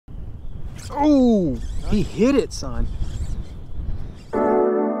Oh, he hit it, son.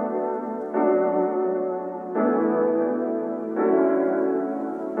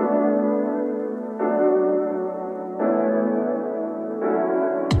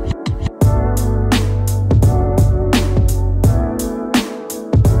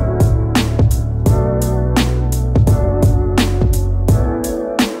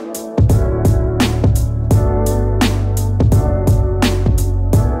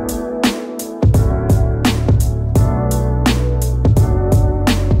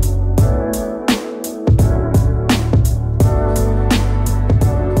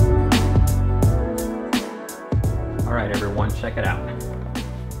 Check it out.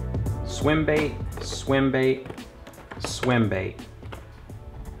 Swim bait, swim bait, swim bait.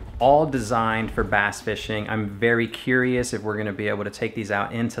 All designed for bass fishing. I'm very curious if we're gonna be able to take these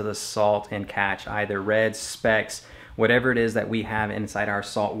out into the salt and catch either reds, specks, whatever it is that we have inside our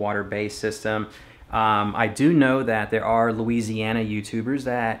saltwater base system. I do know that there are Louisiana YouTubers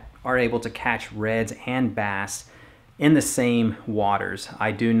that are able to catch reds and bass in the same waters.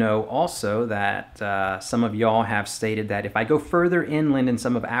 I do know also that some of y'all have stated that if I go further inland in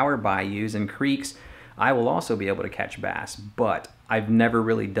some of our bayous and creeks, I will also be able to catch bass, but I've never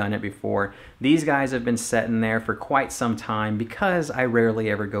really done it before. These guys have been sitting there for quite some time because I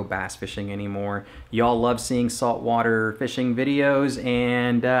rarely ever go bass fishing anymore. Y'all love seeing saltwater fishing videos,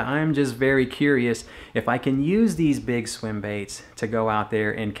 and I'm just very curious if I can use these big swim baits to go out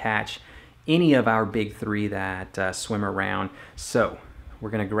there and catch any of our big three that swim around. So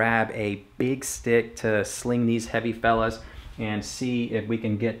we're gonna grab a big stick to sling these heavy fellas and see if we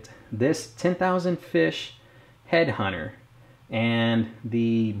can get this 10,000 fish headhunter and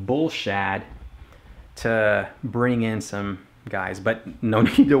the bull shad to bring in some guys. But no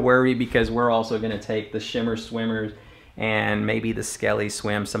need to worry, because we're also gonna take the shimmer swimmers and maybe the skelly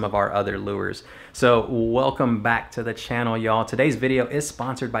swim, some of our other lures. So welcome back to the channel, y'all. Today's video is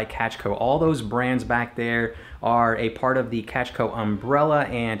sponsored by Catchco. All those brands back there are a part of the Catchco umbrella,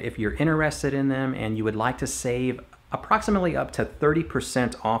 and if you're interested in them and you would like to save approximately up to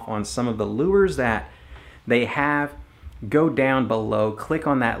 30% off on some of the lures that they have, go down below, click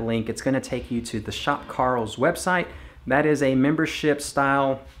on that link. It's gonna take you to the Shop Karl's website. That is a membership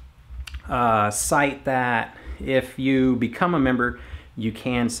style site that if you become a member, you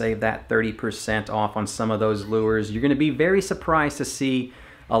can save that 30% off on some of those lures. You're gonna be very surprised to see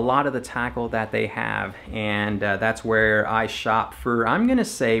a lot of the tackle that they have, and that's where I shop for, I'm gonna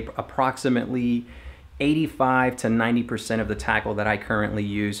say, approximately 85 to 90% of the tackle that I currently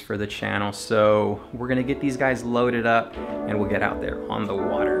use for the channel. So we're gonna get these guys loaded up and we'll get out there on the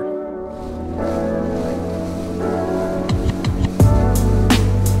water.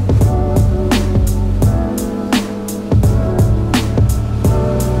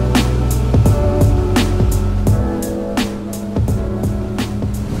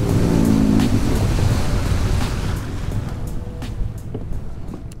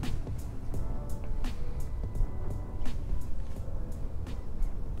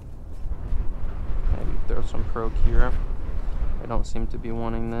 Throw some Corky. I don't seem to be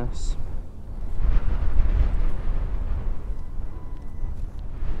wanting this.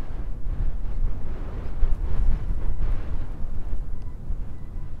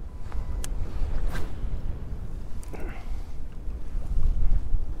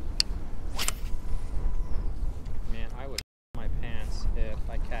 Man, I would my pants if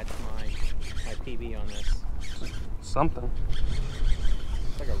I catch my PB on this. Something.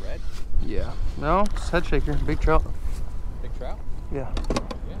 It's like a red. Yeah. No, it's head shaker. Big trout. Big trout? Yeah.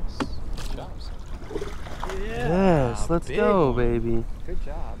 Yes. Good job, son. Yeah. Yes, let's go, baby. Good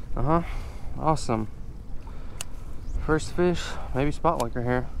job. Uh-huh. Awesome. First fish, maybe spot licker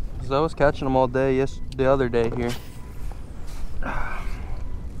here. So I was catching them all day the other day here.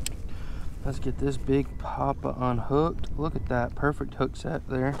 Let's get this big papa unhooked. Look at that. Perfect hook set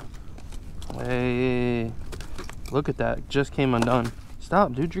there. Hey. Look at that. Just came undone.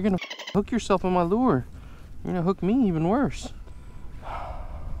 Stop, dude. You're gonna hook yourself on my lure. You're gonna hook me even worse.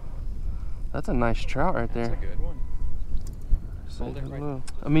 That's a nice trout right there. That's a good one. Hold it right.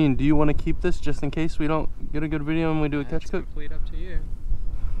 I mean, do you want to keep this just in case we don't get a good video and we do a catch cook? It's complete up to you.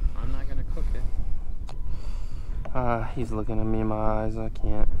 I'm not gonna cook it. He's looking at me in my eyes. I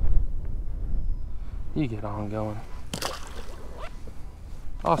can't. You get on going.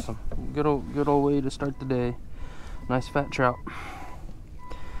 Awesome. Good old way to start the day. Nice fat trout.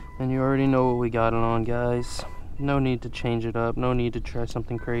 And you already know what we got it on, guys. No need to change it up. No need to try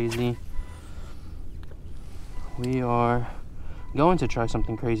something crazy. We are going to try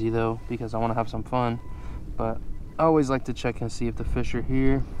something crazy though, because I want to have some fun. But I always like to check and see if the fish are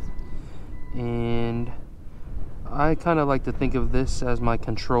here. and I kind of like to think of this as my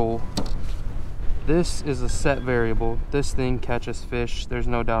control. This is a set variable. This thing catches fish. There's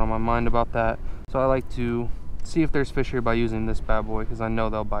no doubt in my mind about that. So I like to see if there's fish here by using this bad boy, because I know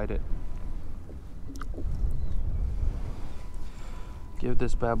they'll bite it. Give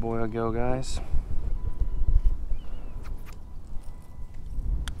this bad boy a go, guys.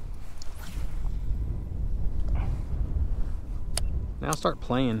 Now start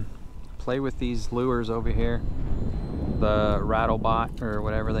playing. Play with these lures over here. The rattle bot, or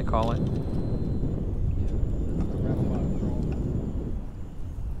whatever they call it.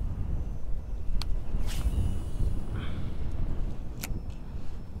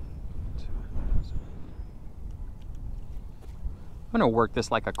 I'm gonna work this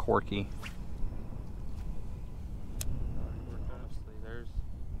like a Corky.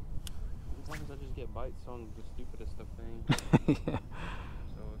 Sometimes I just get bites on the stupidest of things. Yeah.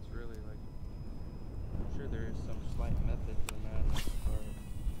 So it's really like, I'm sure there is some slight method to the madness, or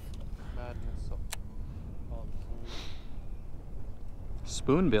madness all the same.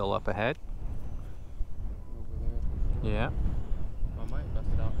 Spoonbill up ahead. Over there. Yeah. I might bust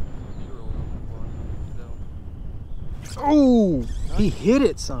it out. Oh, he hit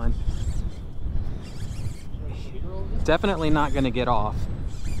it, son. Definitely not gonna get off.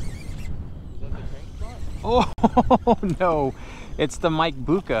 Oh no, it's the Mike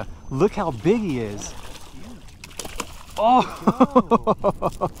Buka. Look how big he is. Oh,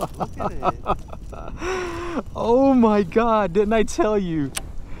 look at it. Oh my God! Didn't I tell you?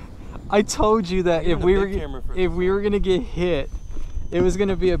 I told you that if we were gonna get hit, it was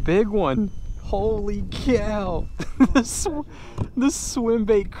gonna be a big one. Holy cow! the swim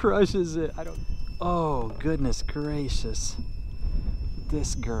bait crushes it. Oh goodness gracious!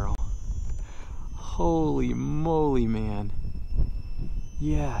 This girl. Holy moly, man!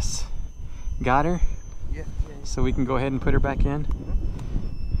 Yes. Got her? Yeah. So we can go ahead and put her back in.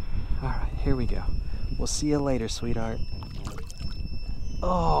 All right, here we go. We'll see you later, sweetheart.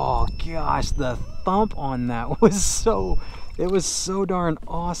 Oh gosh, the thump on that was so darn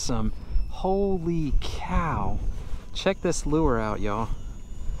awesome. Holy cow. Check this lure out, y'all.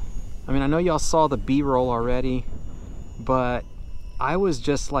 I mean, I know y'all saw the B-roll already, but I was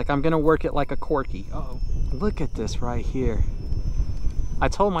just like, I'm gonna work it like a Corky. Oh, look at this right here. I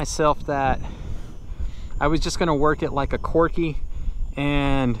told myself that I was just gonna work it like a Corky,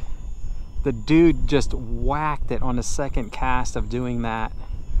 and the dude just whacked it on the second cast of doing that.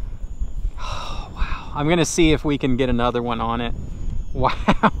 Oh, wow. I'm gonna see if we can get another one on it. Wow.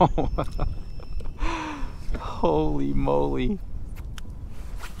 Holy moly.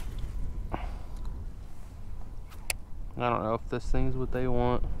 I don't know if this thing's what they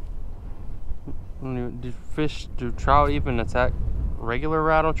want. Do trout even attack regular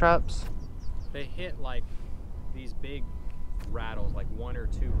rattle traps? They hit like these big rattles, like 1 or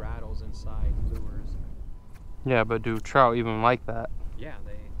 2 rattles inside lures. Yeah, but do trout even like that? Yeah,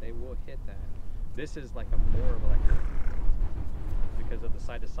 they will hit that. This is like a more of like, because of the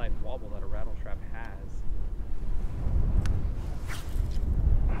side-to-side wobble that a rattle trap has.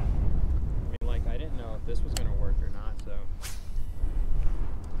 I mean, like, I didn't know if this was gonna work or not, so.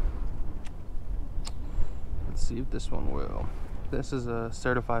 Let's see if this one will. This is a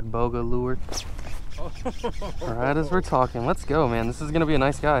certified boga lure. Oh. Alright, as we're talking, let's go, man. This is gonna be a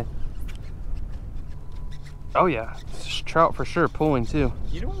nice guy. Oh yeah, trout for sure, pulling too.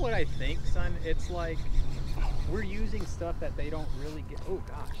 You know what I think, son? It's like we're using stuff that they don't really get. Oh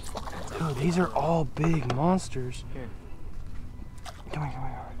gosh. Dude, these are all big monsters. Here. Come here, come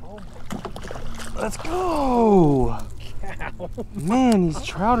here. Oh my. Let's go! Cow. Man, these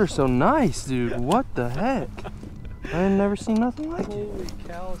trout are so nice, dude. What the heck? I had never seen nothing like it. Holy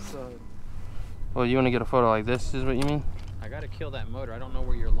cow, son. Well, you want to get a photo like this, is what you mean? I gotta kill that motor. I don't know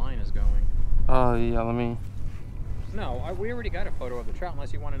where your line is going. Oh, yeah, let me... No, we already got a photo of the trout,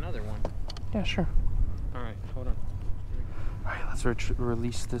 unless you want another one. Yeah, sure. All right, hold on. All right, let's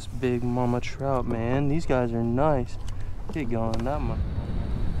release this big mama trout, man. These guys are nice. Get going, that one.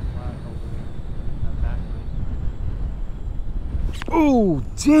 Oh,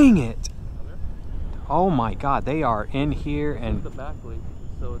 dang it! Oh my God, they are in here and... the back leak,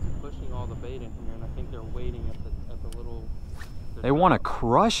 so it's pushing all the bait in here, and I think they're waiting at the little... They want to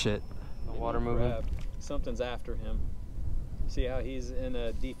crush it. The water moving. Something's after him. See how he's in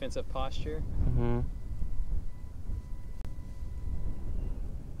a defensive posture? Mm-hmm.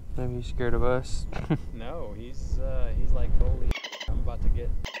 Maybe he's scared of us. No, he's like, holy I'm about to get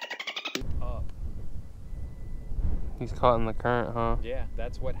up. He's caught in the current, huh? Yeah,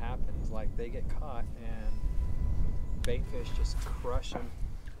 that's what happens. Like, they get caught and bait fish just crush them.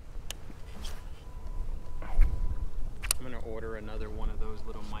 gonna order another one of those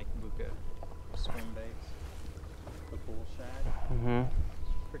little Mike Buka swim baits. The bull shad. Mm-hmm.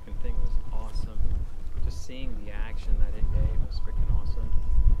 Freaking thing was awesome. Just seeing the action that it gave was freaking awesome.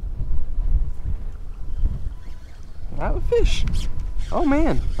 I have a fish. Oh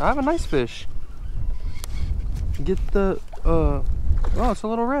man, I have a nice fish. Get the oh, it's a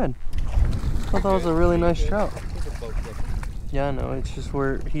little red. I thought that was a really nice trout. Yeah, I know. It's just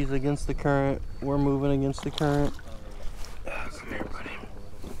where he's against the current. We're moving against the current. Come here, buddy.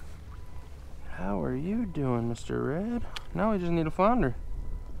 How are you doing, Mr. Red? Now we just need a flounder.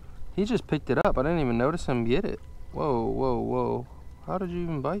 He just picked it up. I didn't even notice him get it. Whoa, whoa, whoa. How did you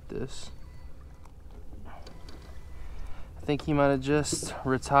even bite this? I think he might have just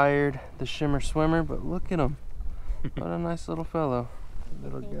retired the shimmer swimmer, but look at him. What a nice little fellow.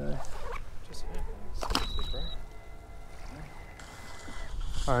 Little guy.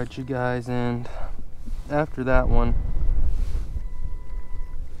 Alright, you guys, and after that one,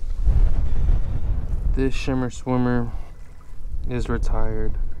 this shimmer swimmer is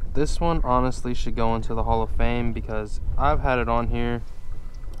retired. This one honestly should go into the Hall of Fame because I've had it on here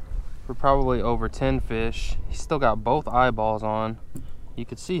for probably over 10 fish. He's still got both eyeballs on. You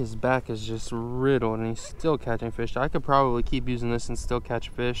could see his back is just riddled and he's still catching fish. I could probably keep using this and still catch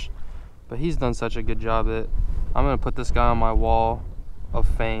fish, but he's done such a good job that I'm gonna put this guy on my wall of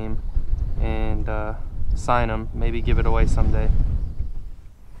fame and sign him, maybe give it away someday.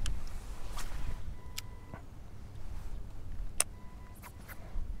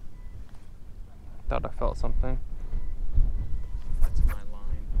 Thought I felt something. That's my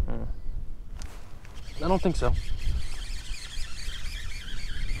line. I don't think so.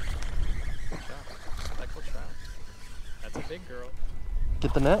 Speckled trout. That's a big girl.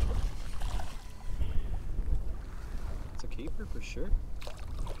 Get the net. It's a keeper for sure.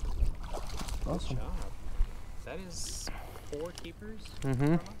 Awesome. Good job. That is 4 keepers Mm-hmm.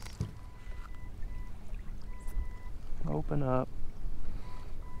 from us. Open up.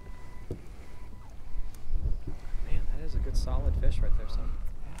 Man, that is a good solid fish right there, son.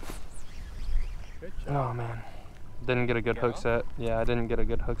 Good job. Oh man, didn't get a good Get hook off? set. Yeah, I didn't get a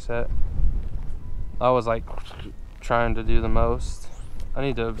good hook set. I was like trying to do the most. I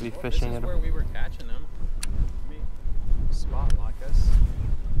need to be fishing This it. is where we were catching them. I mean, spot lock us.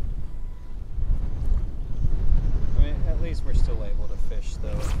 I mean, at least we're still able to fish though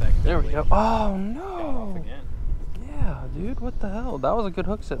effectively. There we go. Oh Got off no! again. Yeah, dude, what the hell? That was a good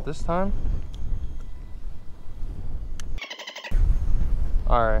hook set this time.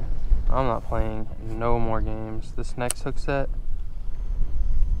 All right, I'm not playing no more games. This next hook set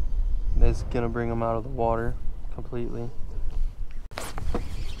is gonna bring them out of the water completely.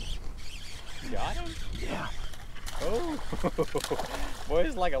 Got him? Yeah. Oh, boy,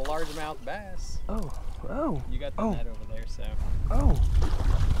 it's like a largemouth bass. Oh, oh. You got the net over there, so. Oh.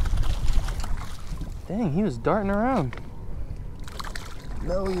 Dang, he was darting around.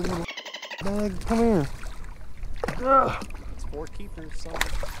 No, you little bag. Come here. Ugh. It's 4 keepers, son.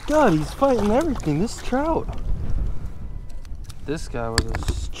 God, he's fighting everything. This trout. This guy was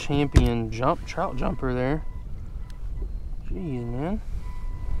a champion trout jumper there. Jeez, man.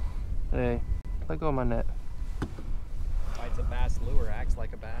 Hey, let go of my net. Fights a bass lure, acts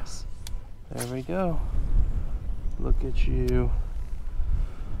like a bass. There we go. Look at you.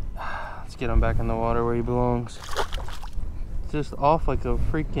 Let's get him back in the water where he belongs. It's just off like a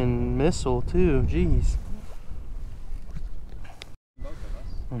freaking missile too. Jeez. Both of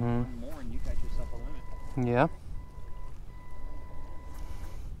us. Mm-hmm. One more and you got yourself a limit. Yeah.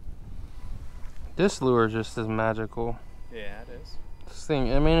 This lure just is magical. Yeah, it is. This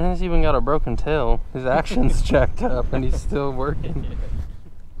thing, I mean, he's even got a broken tail. His action's jacked up and he's still working.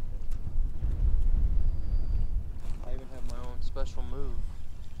 I even have my own special move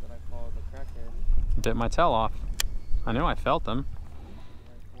that I call the crackhead. Bit my tail off. I know I felt them.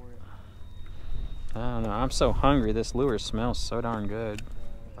 I don't know. I'm so hungry. This lure smells so darn good.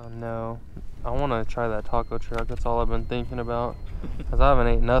 Oh no. I want to try that taco truck. That's all I've been thinking about. Because I haven't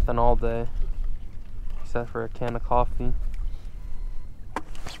ate nothing all day. Except for a can of coffee.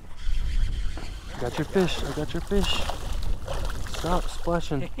 Got your fish. I got your fish. Stop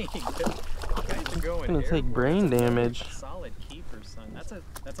splashing. It's gonna take brain damage. Solid keeper, son.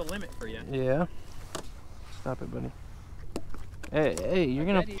 That's a limit for you. Yeah. Stop it, buddy. Hey, you're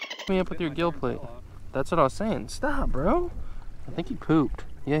gonna f me up with your gill plate. That's what I was saying. Stop, bro. I think he pooped.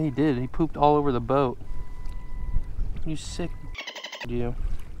 Yeah, he did. He pooped all over the boat. You sick you.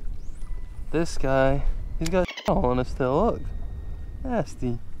 This guy, he's got all on his tail. Look.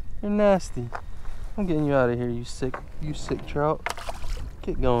 Nasty. You're nasty. I'm getting you out of here, you sick trout.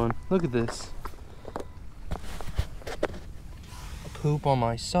 Get going. Look at this. Poop on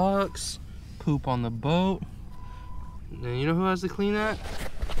my socks. Poop on the boat. And you know who has to clean that?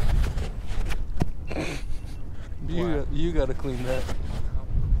 You gotta clean that.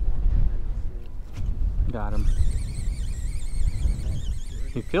 Got him.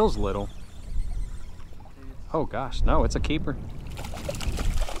 He feels little. Oh gosh, no, it's a keeper.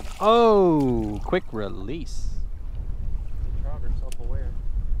 Oh, quick release. The trout are self-aware.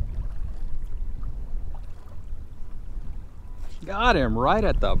 Got him right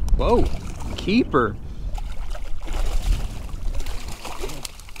at the boat. Keeper.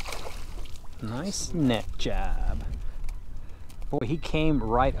 Nice net job. Boy, he came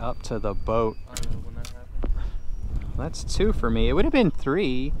right up to the boat. I don't know when that happened. That's 2 for me. It would have been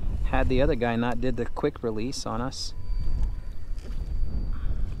 3 had the other guy not did the quick release on us.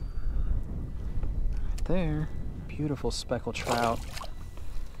 Right there. Beautiful speckled trout.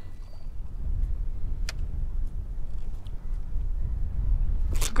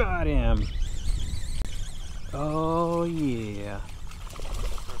 Got him. Oh yeah.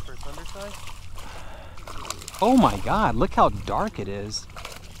 For first undersize? Oh my god, look how dark it is.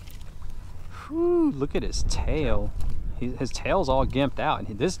 Whew, look at his tail. His tail's all gimped out.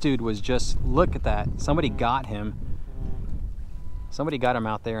 This dude was just, look at that. Somebody got him. Somebody got him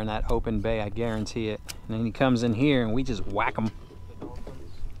out there in that open bay, I guarantee it. And then he comes in here and we just whack him.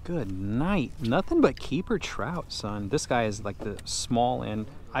 Good night. Nothing but keeper trout, son. This guy is like the small end.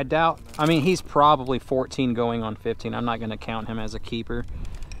 I doubt, I mean, he's probably 14 going on 15. I'm not going to count him as a keeper.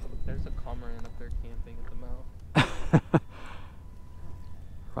 There's a cormorant up there camping at the mouth.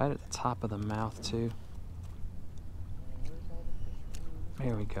 Right at the top of the mouth, too.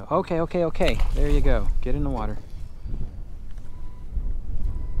 There we go. Okay. There you go. Get in the water.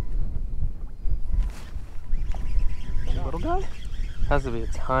 Little guy? Has to be a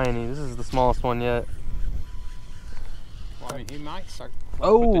tiny. This is the smallest one yet. Well, I mean, he might start.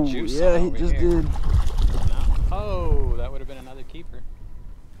 Oh, yeah, he just did. Oh, that would have been another keeper.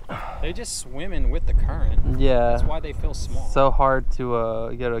 They're just swimming with the current. Yeah. That's why they feel small. So hard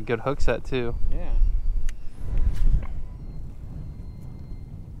to get a good hook set, too. Yeah.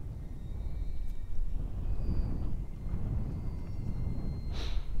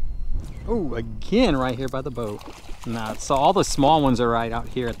 Oh, again right here by the boat. Nah, so all the small ones are right out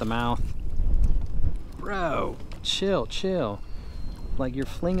here at the mouth. Bro, chill. Like you're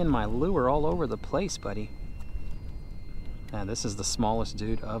flinging my lure all over the place, buddy. Yeah, this is the smallest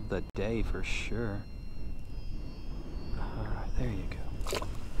dude of the day for sure. All right, there you go.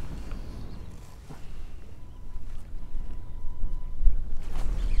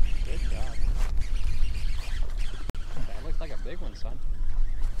 Good job. That looks like a big one, son.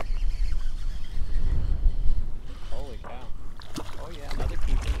 Holy cow. Oh yeah, another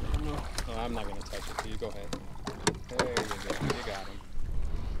keeper. Oh, I'm not gonna touch it, so you go ahead. There you go, you got him.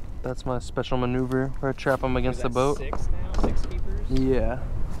 That's my special maneuver where I trap them against the boat. 6 now? 6 keepers? Yeah.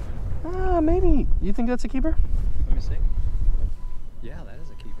 Maybe. You think that's a keeper? Let me see. Yeah, that is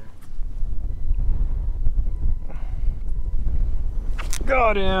a keeper.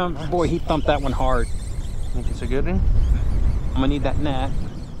 Got him! Nice. Boy, he thumped that one hard. Think it's a good one? I'm gonna need that net.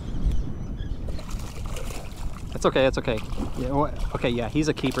 It's okay, it's okay. Yeah, okay, yeah, he's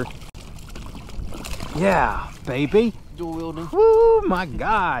a keeper. Yeah, baby. Dual wielding. Woo, my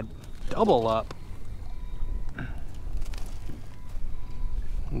God. Double up.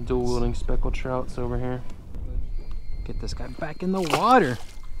 Dual wielding speckled trouts over here. Get this guy back in the water.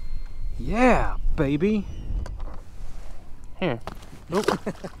 Yeah, baby. Here. Nope.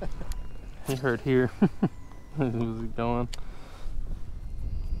 He hurt here. Where's it going?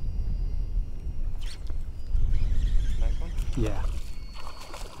 Next one? Yeah.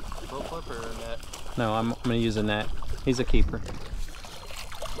 Boat flip or a net? No, I'm gonna use a net. He's a keeper.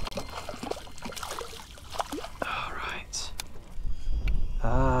 All right.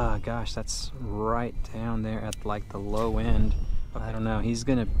 Ah, gosh, that's right down there at like the low end. Okay. I don't know. He's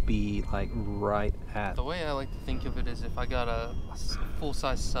gonna be like right at. The way I like to think of it is if I got a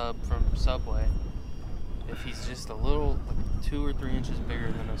full-size sub from Subway, if he's just a little, like 2 or 3 inches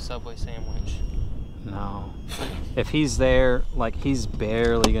bigger than a Subway sandwich. No. If he's there, like he's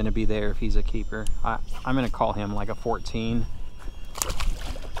barely gonna be there if he's a keeper. I'm gonna call him like a 14.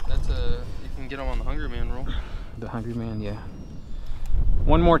 That's you can get him on the Hungry Man rule. The Hungry Man, yeah.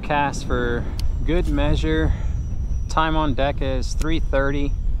 One more cast for good measure. Time on deck is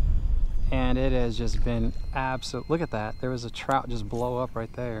 3:30, and it has just been absolute. Look at that. There was a trout just blow up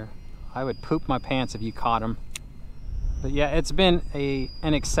right there. I would poop my pants if you caught him. But yeah, it's been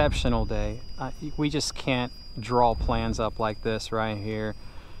an exceptional day. We just can't draw plans up like this right here.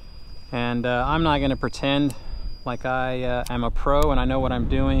 And I'm not gonna pretend like I am a pro and I know what I'm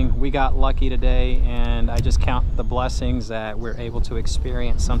doing. We got lucky today, and I just count the blessings that we're able to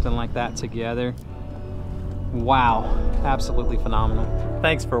experience something like that together. Wow, absolutely phenomenal.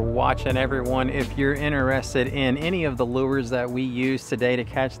 Thanks for watching, everyone. If you're interested in any of the lures that we use today to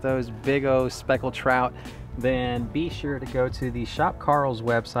catch those big O speckled trout, then be sure to go to the Shop Karl's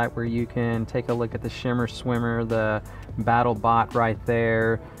website, where you can take a look at the Shimmer Swimmer, the Battle Bot right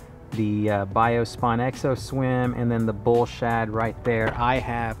there, the Biospawn Exo Swim, and then the Bull Shad right there. I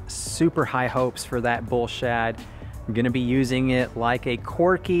have super high hopes for that Bull Shad. I'm gonna be using it like a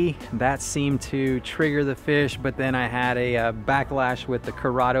Corky. That seemed to trigger the fish, but then I had a backlash with the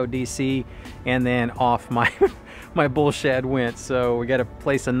Corrado DC, and then off my my Bull Shad went. So we got to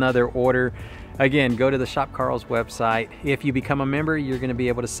place another order. Again, go to the Shop Karl's website. If you become a member, you're going to be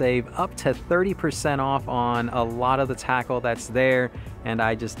able to save up to 30% off on a lot of the tackle that's there, and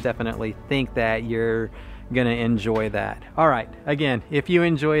I just definitely think that you're going to enjoy that. All right, again, if you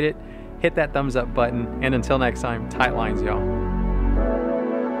enjoyed it, hit that thumbs up button, and until next time, tight lines, y'all.